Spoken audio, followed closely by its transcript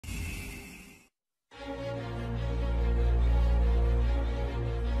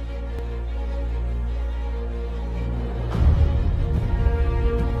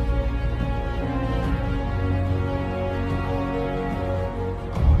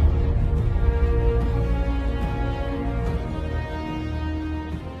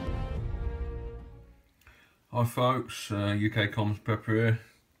Hi folks, UK Comms Pepper here.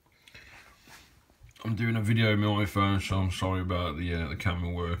 I'm doing a video on my iPhone, so I'm sorry about the camera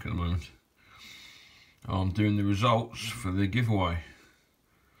work at the moment. I'm doing the results for the giveaway.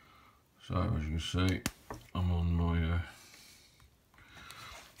 So as you can see, I'm on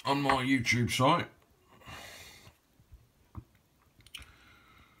my YouTube site.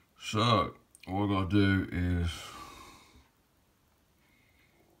 So all I gotta do is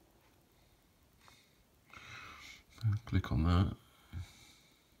click on that.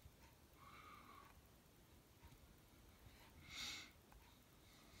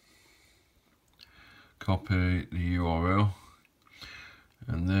 Copy the URL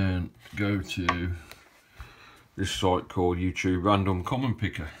and then go to this site called YouTube Random Comment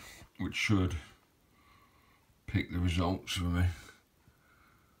Picker, which should pick the results for me.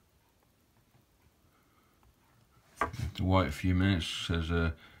 I have to wait a few minutes. It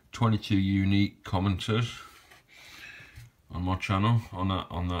says 22 unique commenters on my channel on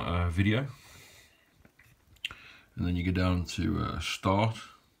that video, and then you go down to start.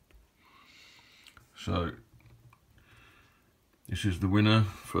 So this is the winner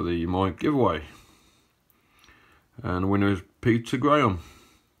for my giveaway, and the winner is Peter Graham.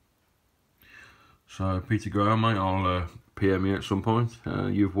 So Peter Graham, mate, I'll PM you at some point.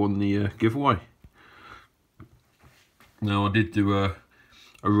 You've won the giveaway. Now I did do a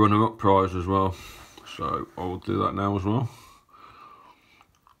runner-up prize as well, so I'll do that now as well.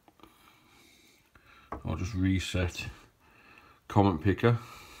 I'll just reset comment picker.